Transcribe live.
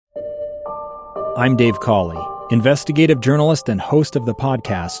I'm Dave Cawley, investigative journalist and host of the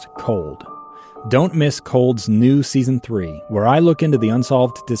podcast Cold. Don't miss Cold's new Season 3, where I look into the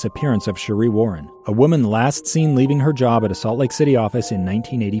unsolved disappearance of Sheree Warren, a woman last seen leaving her job at a Salt Lake City office in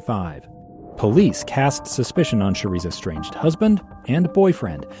 1985. Police cast suspicion on Sheree's estranged husband and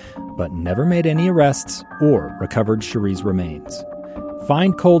boyfriend, but never made any arrests or recovered Sheree's remains.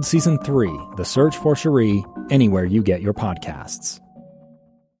 Find Cold Season 3, The Search for Sheree, anywhere you get your podcasts.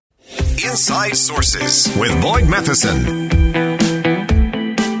 Inside Sources with Boyd Matheson.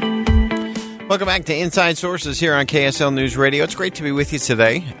 Welcome back to Inside Sources here on KSL News Radio. It's great to be with you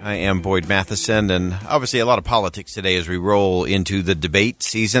today. I am Boyd Matheson, and obviously a lot of politics today as we roll into the debate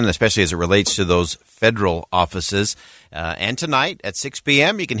season, especially as it relates to those federal offices. And tonight at 6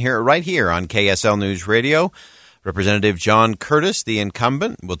 p.m., you can hear it right here on KSL News Radio. Representative John Curtis, the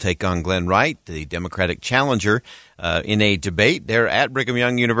incumbent, will take on Glenn Wright, the Democratic challenger, in a debate there at Brigham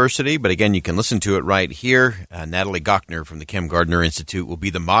Young University. But again, you can listen to it right here. Natalie Gochner from the Kim Gardner Institute will be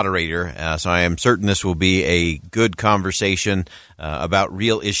the moderator. So I am certain this will be a good conversation about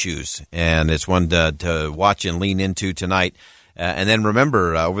real issues. And it's one to watch and lean into tonight. And then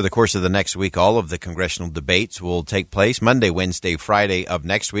remember, over the course of the next week, all of the congressional debates will take place Monday, Wednesday, Friday of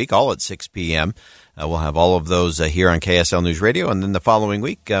next week, all at 6 p.m. We'll have all of those here on KSL News Radio. And then the following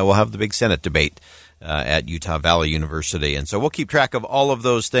week, we'll have the big Senate debate at Utah Valley University. And so we'll keep track of all of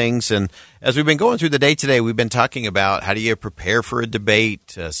those things. And as we've been going through the day today, we've been talking about how do you prepare for a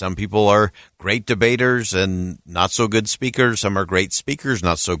debate. Some people are great debaters and not so good speakers. Some are great speakers,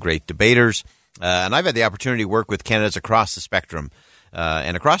 not so great debaters. And I've had the opportunity to work with candidates across the spectrum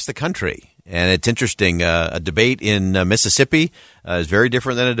and across the country. And it's interesting. A debate in Mississippi is very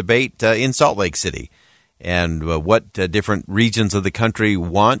different than a debate in Salt Lake City. And what different regions of the country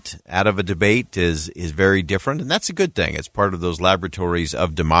want out of a debate is very different. And that's a good thing. It's part of those laboratories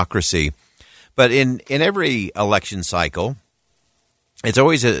of democracy. But in every election cycle, it's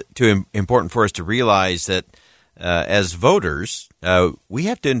always too important for us to realize that as voters, we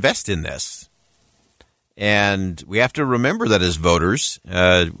have to invest in this. And we have to remember that as voters,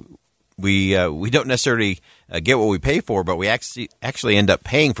 we don't necessarily get what we pay for, but we actually end up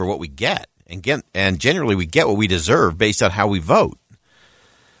paying for what we get. And generally we get what we deserve based on how we vote.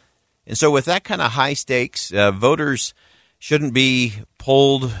 And so with that kind of high stakes, voters shouldn't be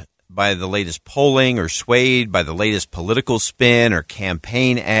pulled by the latest polling or swayed by the latest political spin or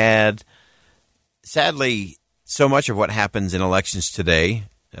campaign ad. Sadly, so much of what happens in elections today,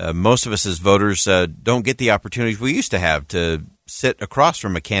 most of us as voters don't get the opportunities we used to have to sit across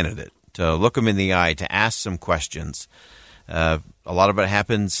from a candidate, to look them in the eye, to ask some questions. A lot of it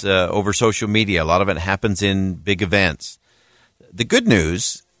happens over social media. A lot of it happens in big events. The good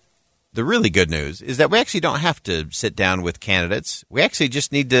news, the really good news, is that we actually don't have to sit down with candidates. We actually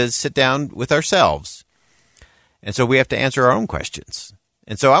just need to sit down with ourselves. And so we have to answer our own questions.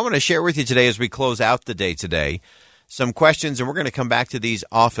 And so I want to share with you today as we close out the day today some questions, and we're going to come back to these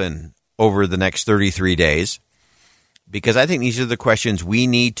often over the next 33 days because I think these are the questions we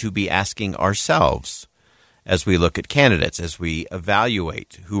need to be asking ourselves as we look at candidates, as we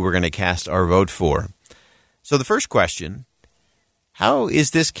evaluate who we're going to cast our vote for. So the first question, how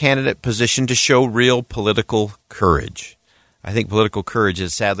is this candidate positioned to show real political courage? I think political courage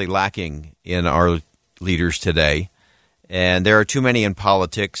is sadly lacking in our leaders today, and there are too many in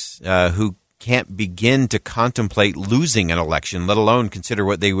politics who can't begin to contemplate losing an election, let alone consider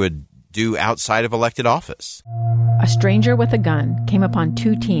what they would do outside of elected office. A stranger with a gun came upon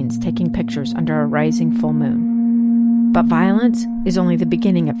two teens taking pictures under a rising full moon. But violence is only the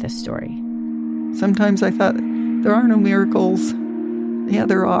beginning of this story. Sometimes I thought, there are no miracles. Yeah,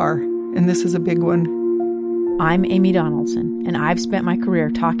 there are, and this is a big one. I'm Amy Donaldson, and I've spent my career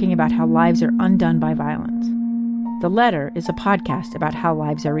talking about how lives are undone by violence. The Letter is a podcast about how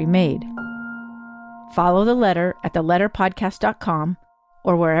lives are remade. Follow The Letter at theletterpodcast.com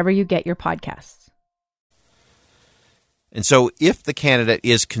or wherever you get your podcasts. And so if the candidate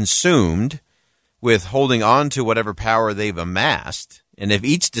is consumed with holding on to whatever power they've amassed, and if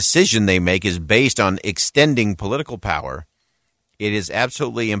each decision they make is based on extending political power, it is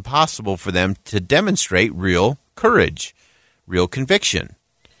absolutely impossible for them to demonstrate real courage, real conviction.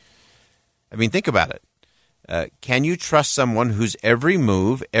 I mean, think about it. Can you trust someone whose every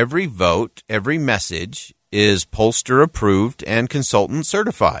move, every vote, every message is pollster approved and consultant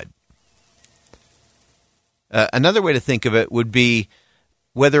certified? Another way to think of it would be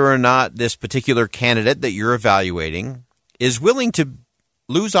whether or not this particular candidate that you're evaluating is willing to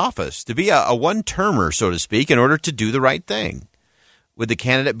lose office, to be a one-termer, so to speak, in order to do the right thing. Would the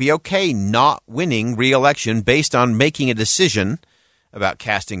candidate be okay not winning re-election based on making a decision about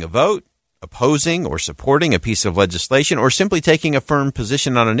casting a vote, opposing or supporting a piece of legislation, or simply taking a firm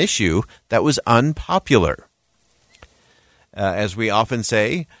position on an issue that was unpopular. As we often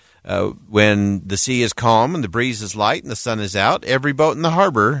say, when the sea is calm and the breeze is light and the sun is out, every boat in the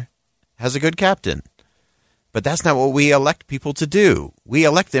harbor has a good captain. But that's not what we elect people to do. We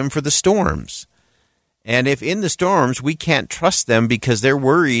elect them for the storms. And if in the storms we can't trust them because they're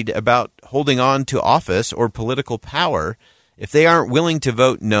worried about holding on to office or political power, if they aren't willing to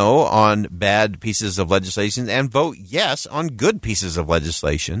vote no on bad pieces of legislation and vote yes on good pieces of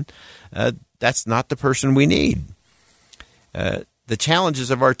legislation, that's not the person we need. The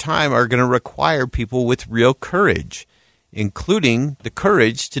challenges of our time are going to require people with real courage, including the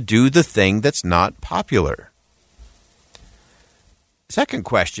courage to do the thing that's not popular. Second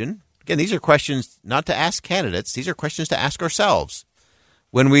question, again, these are questions not to ask candidates. These are questions to ask ourselves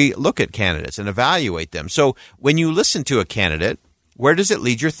when we look at candidates and evaluate them. So when you listen to a candidate, where does it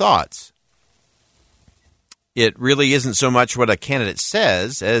lead your thoughts? It really isn't so much what a candidate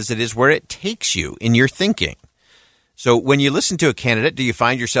says as it is where it takes you in your thinking. So when you listen to a candidate, do you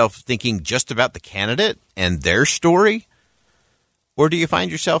find yourself thinking just about the candidate and their story? Or do you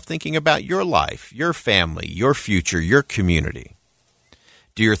find yourself thinking about your life, your family, your future, your community?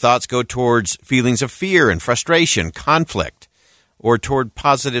 Do your thoughts go towards feelings of fear and frustration, conflict, or toward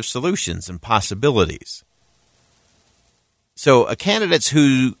positive solutions and possibilities? So a candidate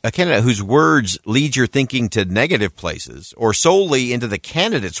whose words lead your thinking to negative places or solely into the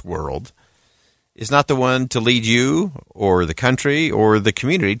candidate's world is not the one to lead you or the country or the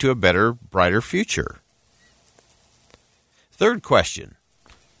community to a better, brighter future. Third question,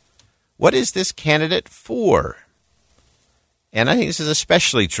 what is this candidate for? And I think this is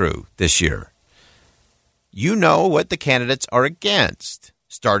especially true this year. You know what the candidates are against,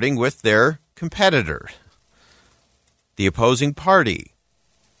 starting with their competitor, the opposing party.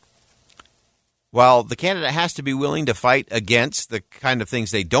 While the candidate has to be willing to fight against the kind of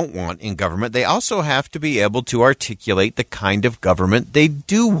things they don't want in government, they also have to be able to articulate the kind of government they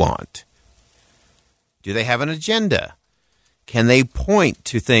do want. Do they have an agenda? Can they point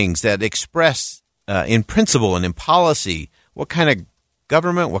to things that express in principle and in policy what kind of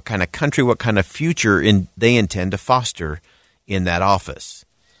government, what kind of country, what kind of future they intend to foster in that office?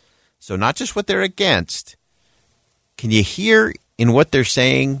 So not just what they're against. Can you hear in what they're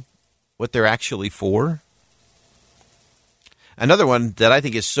saying what they're actually for? Another one that I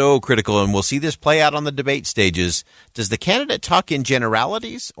think is so critical, and we'll see this play out on the debate stages, does the candidate talk in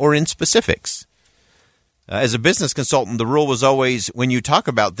generalities or in specifics? As a business consultant, the rule was always when you talk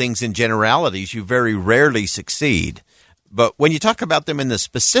about things in generalities, you very rarely succeed. But when you talk about them in the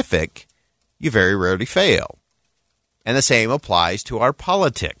specific, you very rarely fail. And the same applies to our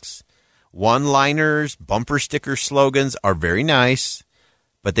politics. One-liners, bumper sticker slogans are very nice,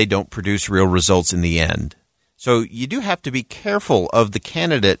 but they don't produce real results in the end. So you do have to be careful of the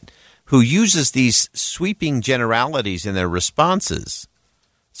candidate who uses these sweeping generalities in their responses,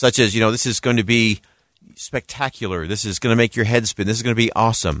 such as, this is going to be spectacular, this is going to make your head spin, this is going to be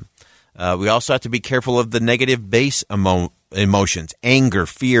awesome. We also have to be careful of the negative base emotions, anger,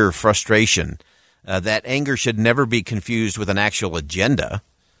 fear, frustration. That anger should never be confused with an actual agenda.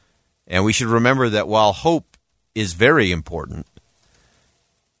 And we should remember that while hope is very important,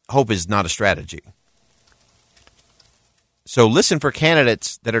 hope is not a strategy. So listen for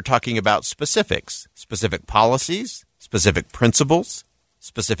candidates that are talking about specifics, specific policies, specific principles,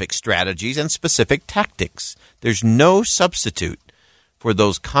 specific strategies, and specific tactics. There's no substitute for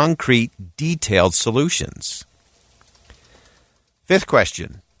those concrete, detailed solutions. Fifth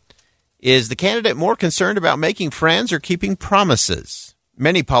question, is the candidate more concerned about making friends or keeping promises?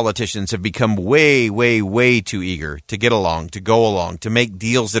 Many politicians have become way, way, way too eager to get along, to go along, to make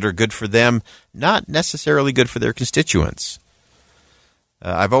deals that are good for them, not necessarily good for their constituents.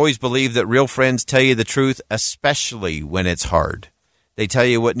 I've always believed that real friends tell you the truth, especially when it's hard. They tell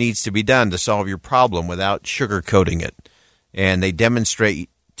you what needs to be done to solve your problem without sugarcoating it. And they demonstrate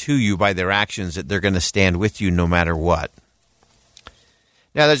to you by their actions that they're going to stand with you no matter what.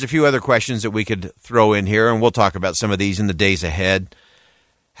 Now, there's a few other questions that we could throw in here, and we'll talk about some of these in the days ahead.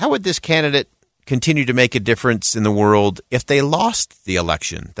 How would this candidate continue to make a difference in the world if they lost the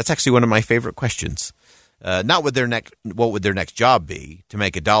election? That's actually one of my favorite questions. Not what would their next job be to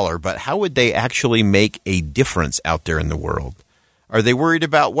make $1, but how would they actually make a difference out there in the world? Are they worried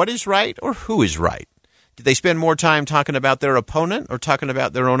about what is right or who is right? Do they spend more time talking about their opponent or talking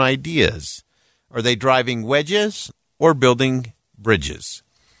about their own ideas? Are they driving wedges or building bridges?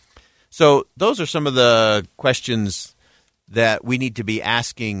 So those are some of the questions that we need to be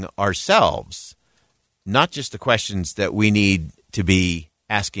asking ourselves, not just the questions that we need to be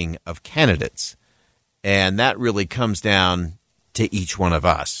asking of candidates. And that really comes down to each one of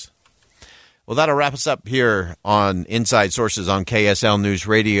us. Well, that'll wrap us up here on Inside Sources on KSL News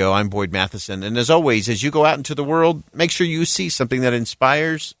Radio. I'm Boyd Matheson. And as always, as you go out into the world, make sure you see something that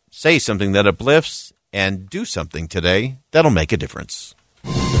inspires, say something that uplifts, and do something today that'll make a difference.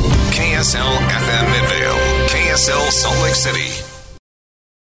 KSL FM Midvale, KSL Salt Lake City.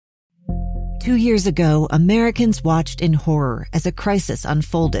 2 years ago, Americans watched in horror as a crisis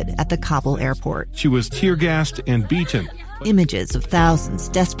unfolded at the Kabul airport. She was tear-gassed and beaten. Images of thousands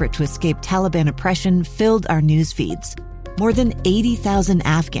desperate to escape Taliban oppression filled our news feeds. More than 80,000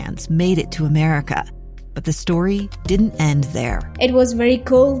 Afghans made it to America. But the story didn't end there. It was very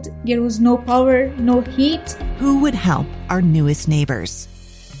cold. There was no power, no heat. Who would help our newest neighbors?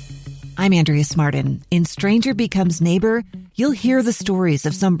 I'm Andrea Smartin. In Stranger Becomes Neighbor, you'll hear the stories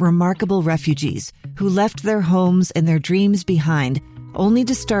of some remarkable refugees who left their homes and their dreams behind, only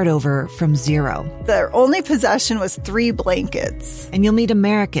to start over from zero. Their only possession was 3 blankets. And you'll meet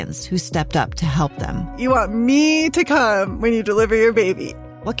Americans who stepped up to help them. You want me to come when you deliver your baby.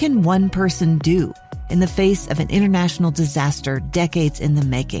 What can one person do in the face of an international disaster decades in the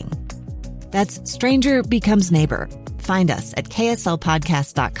making? That's Stranger Becomes Neighbor. Find us at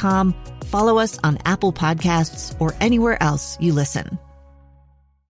kslpodcast.com. Follow us on Apple Podcasts or anywhere else you listen.